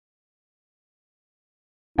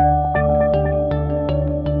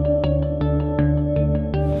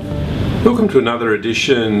Welcome to another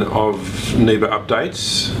edition of NIBA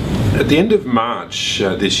Updates. At the end of March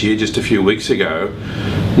this year, just a few weeks ago,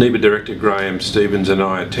 NIBA Director Graham Stevens and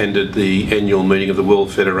I attended the annual meeting of the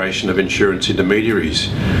World Federation of Insurance Intermediaries.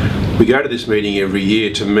 We go to this meeting every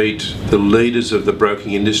year to meet the leaders of the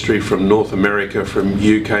broking industry from North America, from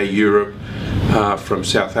UK, Europe, from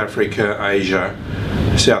South Africa, Asia,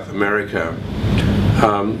 South America.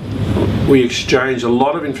 We exchange a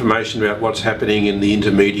lot of information about what's happening in the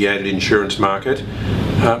intermediated insurance market,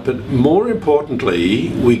 but more importantly,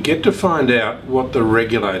 we get to find out what the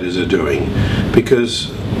regulators are doing,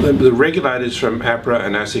 because the regulators from APRA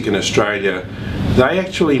and ASIC in Australia, they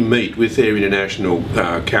actually meet with their international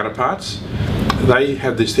counterparts. They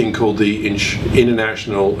have this thing called the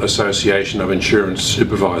International Association of Insurance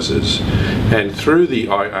Supervisors, and through the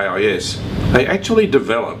IAIS, they actually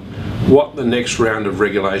develop what the next round of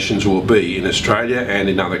regulations will be in Australia and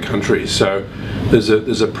in other countries. So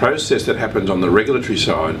there's a process that happens on the regulatory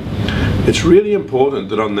side. It's really important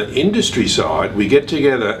that on the industry side we get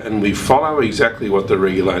together and we follow exactly what the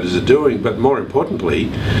regulators are doing, but more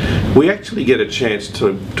importantly we actually get a chance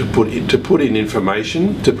to put in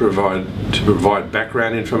information, to provide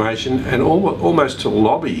background information, and almost to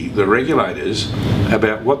lobby the regulators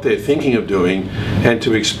about what they're thinking of doing, and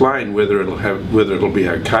to explain whether it'll be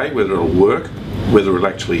okay, whether it'll work, whether it'll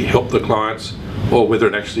actually help the clients, or whether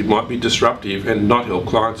it actually might be disruptive and not help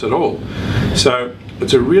clients at all. So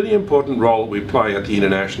it's a really important role that we play at the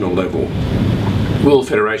international level. World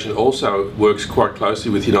Federation also works quite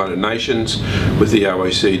closely with the United Nations, with the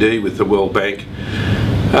OECD, with the World Bank.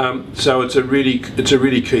 So it's a really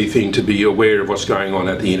key thing to be aware of what's going on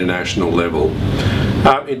at the international level.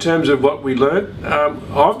 In terms of what we learned,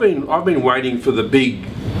 I've been waiting for the big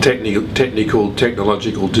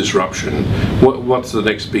technological disruption. What's the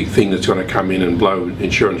next big thing that's going to come in and blow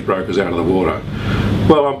insurance brokers out of the water?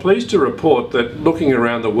 Well, I'm pleased to report that looking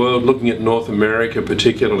around the world, looking at North America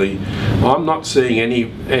particularly, I'm not seeing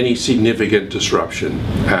any significant disruption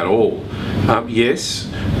at all. Yes,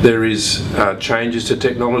 there is changes to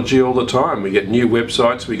technology all the time. We get new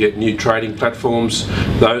websites, we get new trading platforms,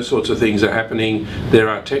 those sorts of things are happening. There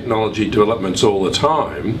are technology developments all the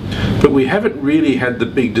time, but we haven't really had the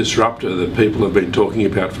big disruptor that people have been talking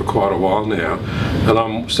about for quite a while now. And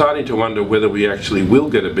I'm starting to wonder whether we actually will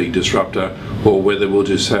get a big disruptor, or whether we'll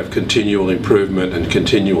just have continual improvement and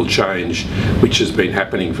continual change, which has been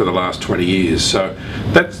happening for the last 20 years. So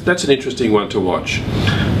that's an interesting one to watch.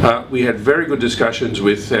 We had very good discussions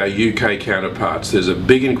with our UK counterparts. There's a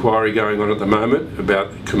big inquiry going on at the moment about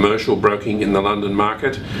commercial broking in the London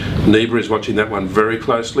market. NIBA is watching that one very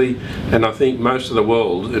closely, and I think most of the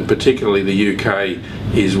world, and particularly the UK,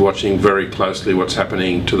 is watching very closely what's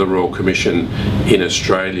happening to the Royal Commission in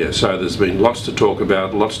Australia. So there's been lots to talk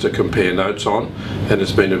about, lots to compare notes on, and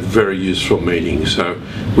it's been a very useful meeting. So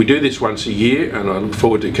we do this once a year, and I look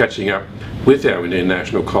forward to catching up with our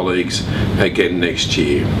international colleagues again next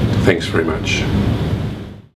year. Thanks very much.